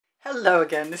Hello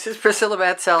again, this is Priscilla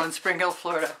Batzell in Spring Hill,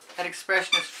 Florida at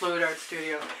Expressionist Fluid Art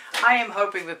Studio. I am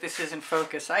hoping that this is in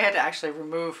focus. I had to actually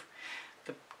remove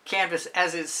the canvas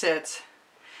as it sits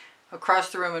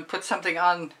across the room and put something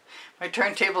on my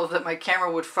turntable that my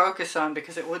camera would focus on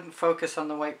because it wouldn't focus on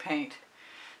the white paint.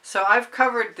 So I've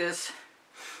covered this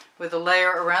with a layer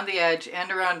around the edge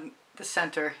and around the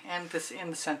center and this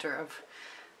in the center of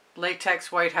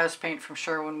latex white house paint from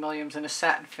Sherwin-Williams in a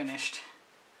satin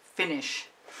finish.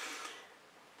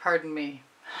 Pardon me.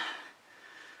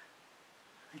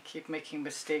 I keep making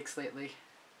mistakes lately.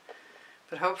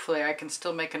 But hopefully I can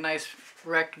still make a nice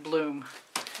wrecked bloom.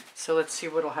 So let's see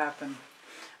what'll happen.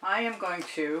 I am going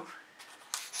to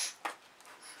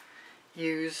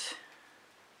use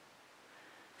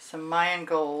some Mayan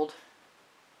gold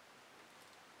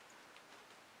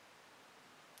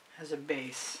as a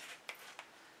base.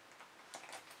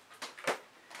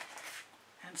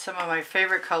 And some of my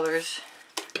favorite colors.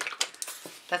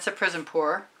 That's a Prizm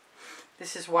pour.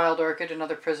 This is Wild Orchid,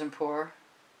 another Prizm pour.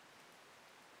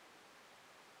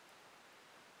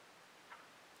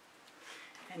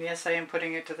 And yes, I am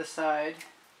putting it to the side.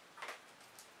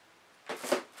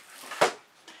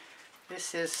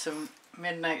 This is some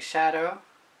Midnight Shadow.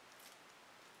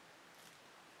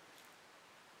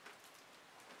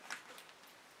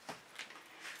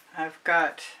 I've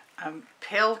got a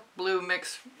pale blue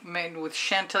mix made with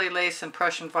Chantilly lace and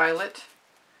Prussian violet.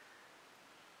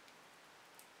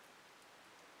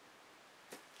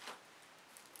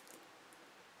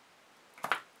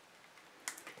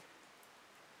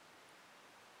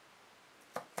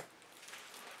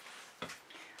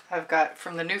 I've got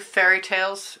from the new Fairy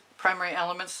Tales Primary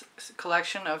Elements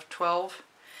collection of 12.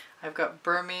 I've got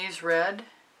Burmese red,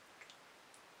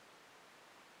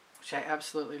 which I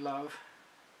absolutely love.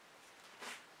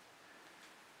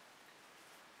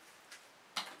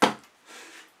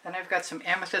 Then I've got some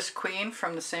Amethyst Queen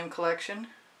from the same collection,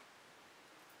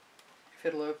 if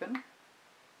it'll open.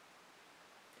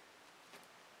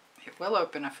 It will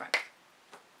open if I...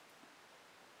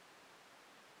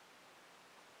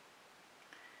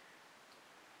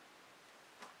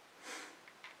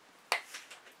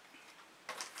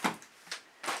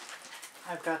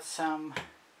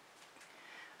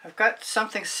 I've got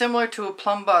something similar to a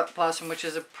Plum Blossom, which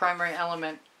is a primary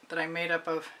element that I made up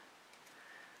of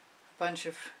a bunch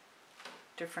of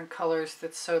different colors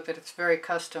that's so that it's very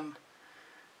custom,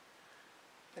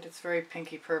 but it's very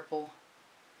pinky purple,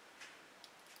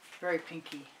 very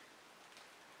pinky.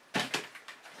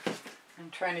 I'm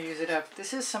trying to use it up.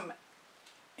 This is some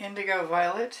Indigo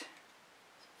Violet.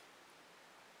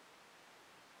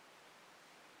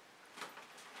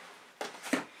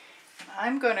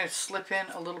 I'm going to slip in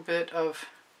a little bit of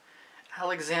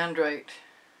Alexandrite.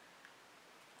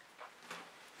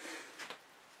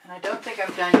 And I don't think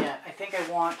I'm done yet. I think I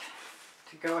want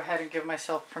to go ahead and give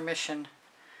myself permission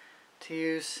to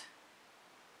use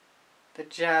the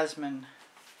Jasmine.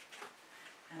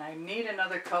 And I need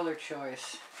another color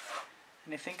choice.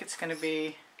 And I think it's going to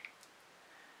be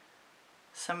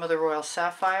some of the Royal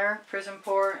Sapphire Prizm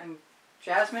pour, and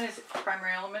Jasmine is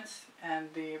Primary Elements, and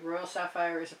the Royal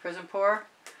Sapphire is a Prizm pour.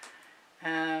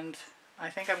 And I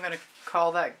think I'm going to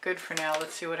call that good for now.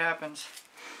 Let's see what happens.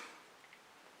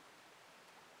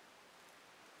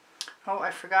 Oh,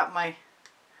 I forgot my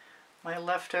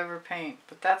leftover paint,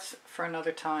 but that's for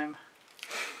another time.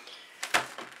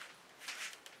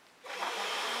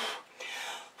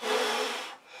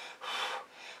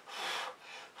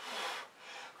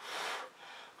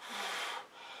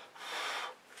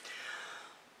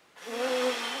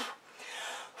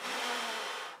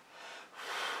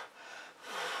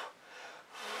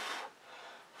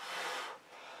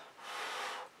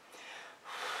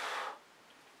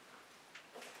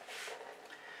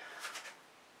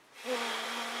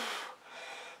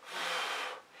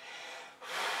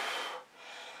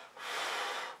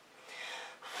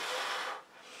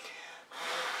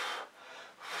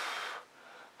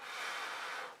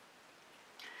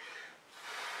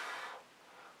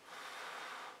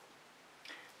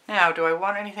 Now, do I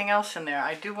want anything else in there?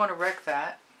 I do want to wreck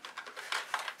that.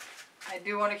 I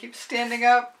do want to keep standing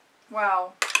up.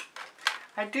 Wow.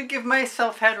 I do give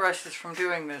myself head rushes from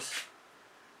doing this.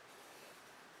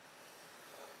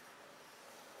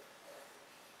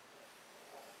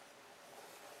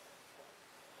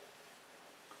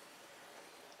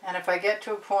 And if I get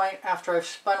to a point after I've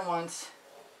spun once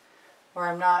where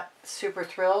I'm not super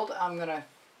thrilled, I'm going to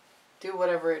do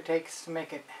whatever it takes to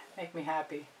make me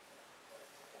happy.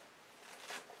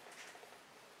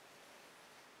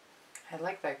 I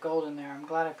like that gold in there. I'm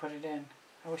glad I put it in.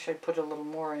 I wish I'd put a little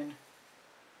more in.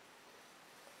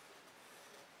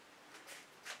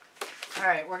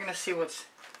 Alright, we're going to see what's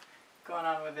going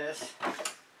on with this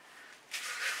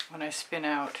when I spin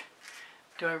out.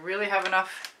 Do I really have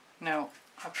enough? No,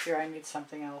 up here I need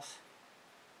something else.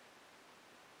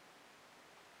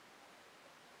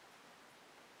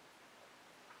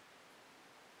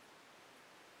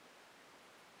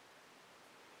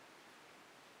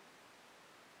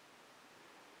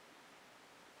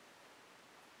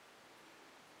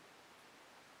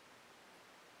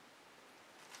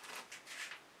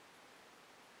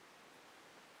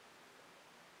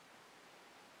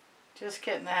 Just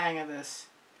getting the hang of this.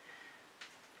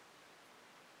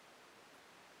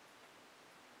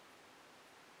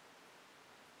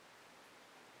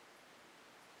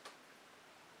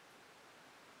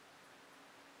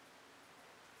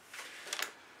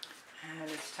 And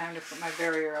it's time to put my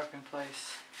barrier up in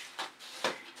place.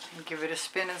 And give it a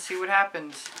spin and see what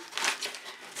happens.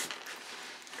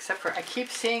 Except for I keep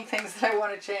seeing things that I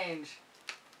want to change.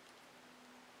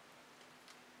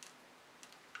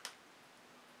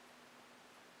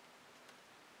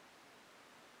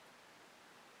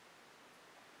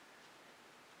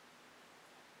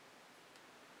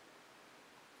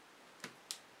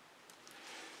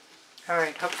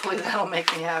 Alright, hopefully that'll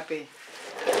make me happy.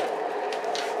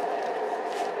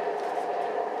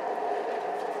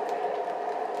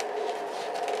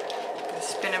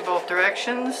 Spin in both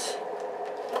directions.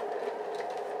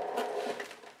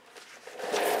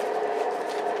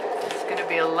 It's going to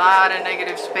be a lot of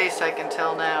negative space, I can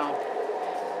tell now.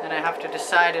 And I have to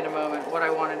decide in a moment what I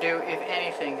want to do, if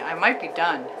anything. I might be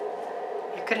done.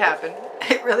 It could happen.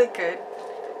 It really could.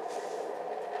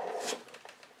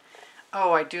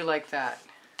 Oh, I do like that.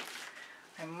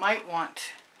 I might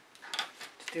want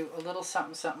to do a little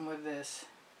something something with this.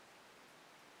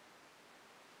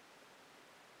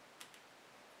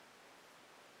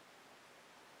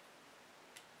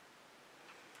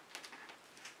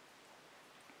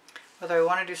 Whether I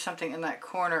want to do something in that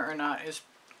corner or not is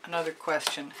another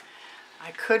question.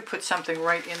 I could put something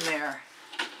right in there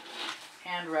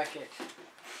and wreck it.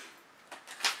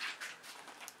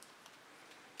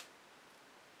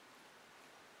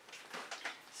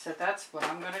 So that's what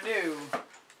I'm going to do.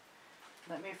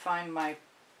 Let me find my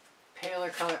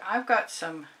paler color. I've got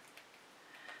some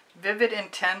Vivid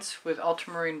Intense with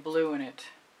ultramarine blue in it.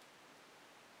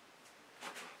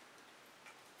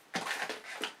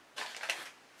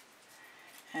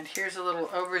 And here's a little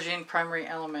Aubergine Primary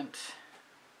Element.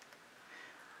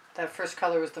 That first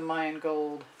color was the Mayan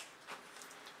Gold.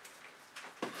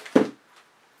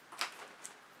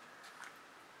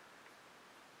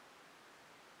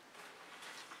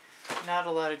 Not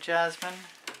a lot of jasmine.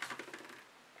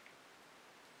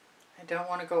 I don't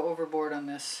want to go overboard on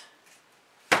this.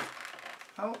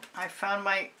 Oh, I found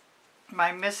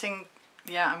my missing...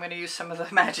 Yeah, I'm going to use some of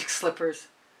the magic slippers.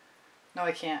 No,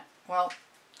 I can't. Well,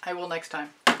 I will next time.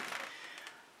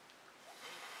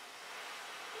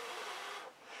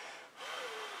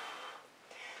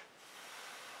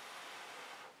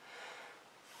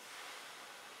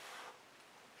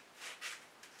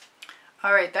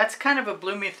 Alright, that's kind of a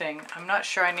bloomy thing. I'm not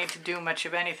sure I need to do much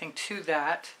of anything to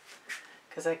that,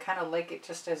 because I kind of like it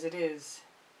just as it is.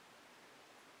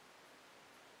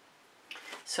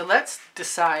 So let's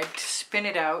decide to spin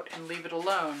it out and leave it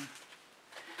alone.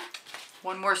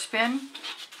 One more spin,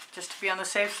 just to be on the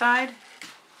safe side.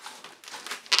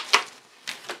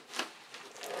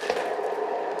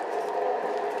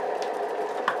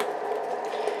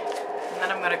 And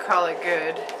then I'm going to call it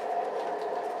good.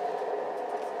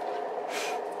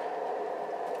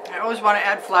 I always want to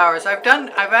add flowers. I've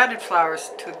added flowers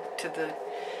to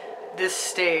this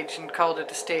stage and called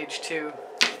it a stage 2.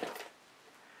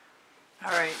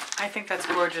 All right, I think that's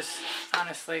gorgeous,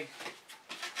 honestly.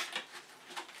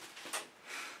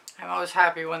 I'm always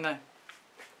happy when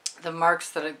the marks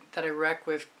that I wreck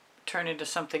with turn into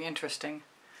something interesting.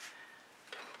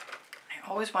 I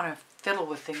always want to fiddle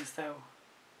with things though.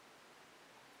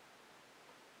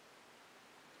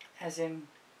 As in,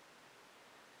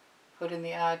 put in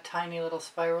the odd tiny little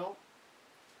spiral,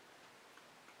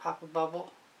 pop a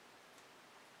bubble.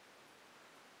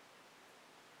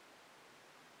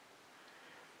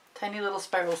 Tiny little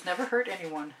spirals never hurt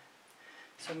anyone,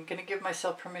 so I'm going to give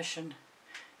myself permission.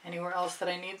 Anywhere else that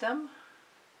I need them?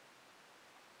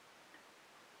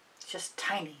 Just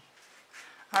tiny.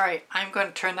 Alright, I'm going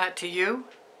to turn that to you.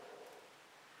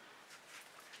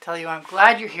 Tell you I'm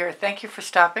glad you're here. Thank you for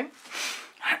stopping.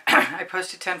 I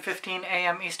posted 10:15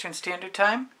 a.m. Eastern Standard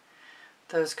Time.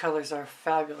 Those colors are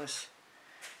fabulous.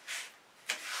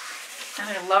 And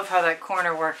I love how that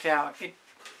corner worked out.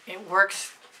 It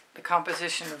works the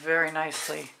composition very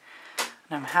nicely.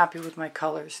 And I'm happy with my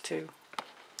colors too.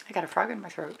 I got a frog in my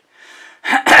throat.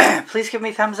 Please give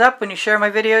me thumbs up when you share my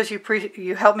videos.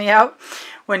 You help me out.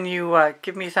 When you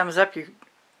give me a thumbs up, you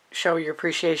show your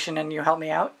appreciation and you help me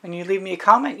out. When you leave me a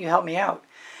comment, you help me out.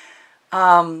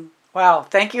 Wow,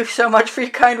 thank you so much for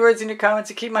your kind words and your comments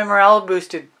to keep my morale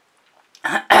boosted.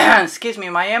 Excuse me,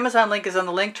 my Amazon link is on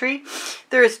the link tree.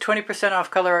 There is 20% off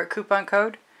Colourarte coupon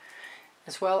code,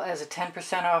 as well as a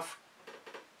 10% off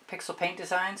Pixel Paint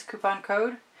Designs coupon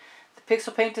code. The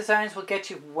Pixel Paint Designs will get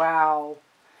you, wow,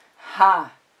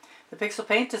 the Pixel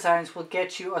Paint Designs will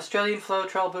get you Australian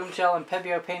Floetrol, Boom Gel, and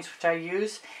Pebeo paints, which I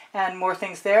use, and more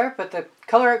things there. But the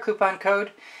Colourarte coupon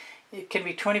code, it can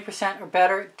be 20% or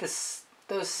better.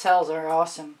 Those cells are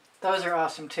awesome. Those are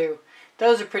awesome too.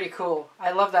 Those are pretty cool.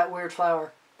 I love that weird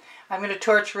flower. I'm going to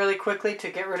torch really quickly to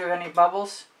get rid of any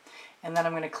bubbles, and then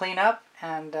I'm going to clean up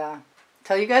and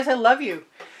tell you guys I love you.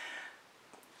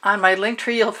 On my link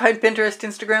tree, you'll find Pinterest,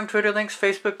 Instagram, Twitter links,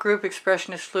 Facebook group,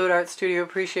 Expressionist Fluid Art Studio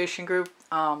Appreciation Group,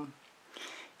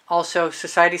 also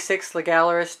Society 6, The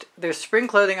Gallerist. There's spring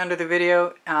clothing under the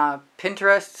video,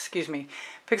 Pinterest,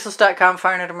 Pixels.com,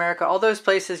 Fire Net America, all those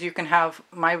places you can have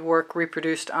my work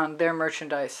reproduced on their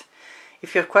merchandise.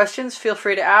 If you have questions, feel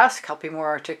free to ask. I'll be more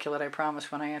articulate, I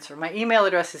promise, when I answer. My email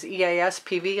address is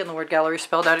easpv, and the word gallery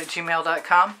spelled out, at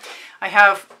gmail.com. I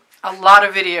have a lot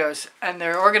of videos, and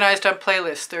they're organized on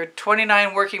playlists. There are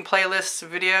 29 working playlists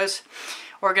of videos,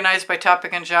 organized by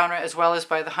topic and genre, as well as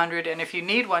by the 100. And if you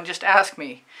need one, just ask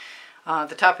me.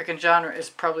 The topic and genre is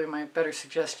probably my better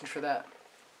suggestion for that.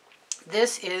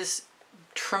 This is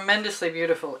tremendously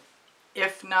beautiful,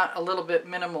 if not a little bit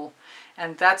minimal,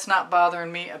 and that's not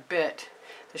bothering me a bit.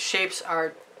 The shapes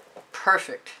are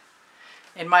perfect,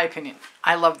 in my opinion.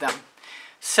 I love them.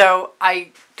 So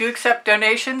I do accept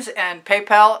donations, and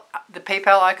PayPal, the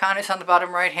PayPal icon is on the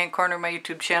bottom right hand corner of my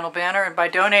YouTube channel banner, and by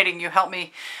donating you help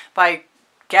me buy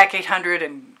GAC 800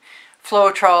 and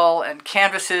Floetrol and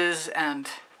canvases, and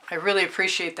I really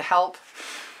appreciate the help.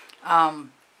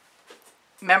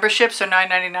 Memberships are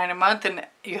 $9.99 a month, and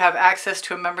you have access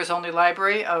to a members-only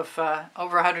library of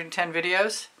over 110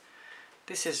 videos.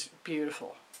 This is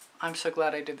beautiful. I'm so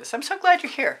glad I did this. I'm so glad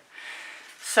you're here.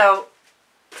 So,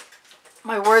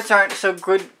 my words aren't so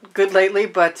good lately,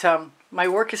 but my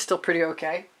work is still pretty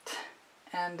okay.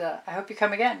 And I hope you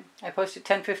come again. I post at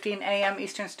 10:15 a.m.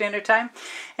 Eastern Standard Time.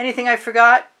 Anything I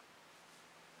forgot?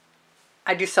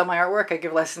 I do sell my artwork. I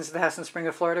give lessons at the house in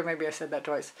Springfield, Florida. Maybe I said that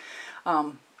twice.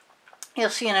 You'll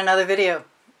see in another video.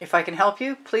 If I can help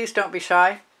you, please don't be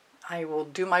shy. I will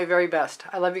do my very best.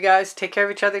 I love you guys. Take care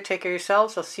of each other. Take care of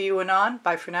yourselves. I'll see you anon.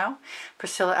 Bye for now.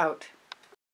 Priscilla out.